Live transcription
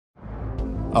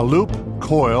A loop,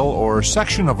 coil, or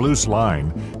section of loose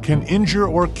line can injure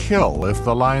or kill if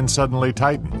the line suddenly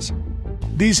tightens.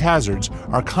 These hazards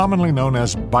are commonly known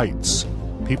as bites.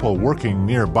 People working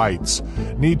near bites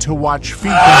need to watch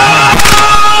feet and hands.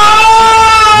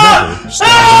 Never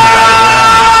stand in the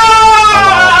line.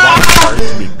 Allow a body part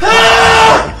to be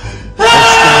caught or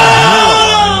stand near a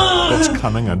line that's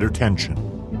coming under tension.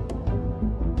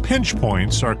 Pinch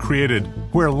points are created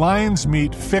where lines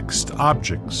meet fixed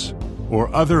objects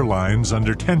or other lines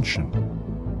under tension.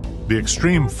 The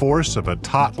extreme force of a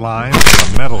taut line or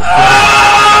a metal fitting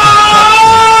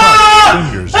can touch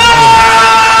fingers and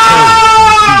toes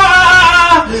and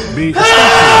feet. Be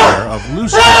especially aware of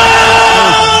loose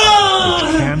clothing, which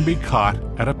can be caught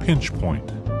at a pinch point.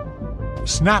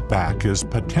 Snapback is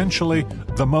potentially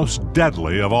the most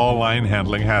deadly of all line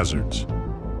handling hazards.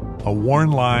 A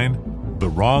worn line, the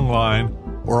wrong line,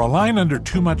 or a line under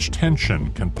too much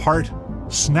tension can part,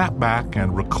 snap back,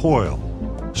 and recoil,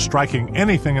 striking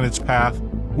anything in its path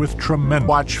with tremendous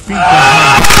watch feet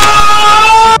and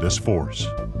hands this force.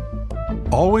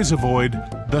 Always avoid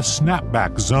the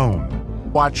snapback zone.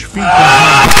 Watch feet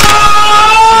and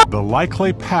hands the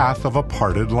likely path of a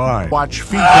parted line. Watch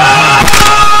feet and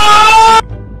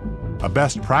hands. A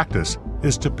best practice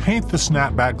is to paint the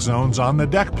snapback zones on the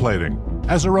deck plating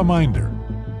as a reminder.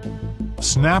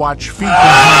 Watch feet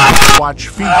and hands. Watch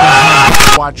feet and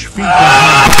hands. Watch feet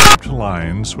and hands.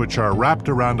 Lines which are wrapped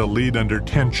around a lead under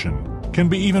tension can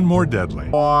be even more deadly.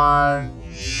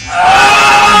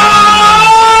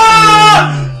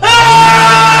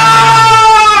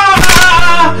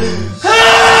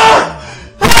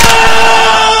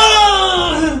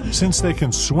 Since they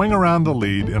can swing around the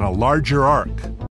lead in a larger arc,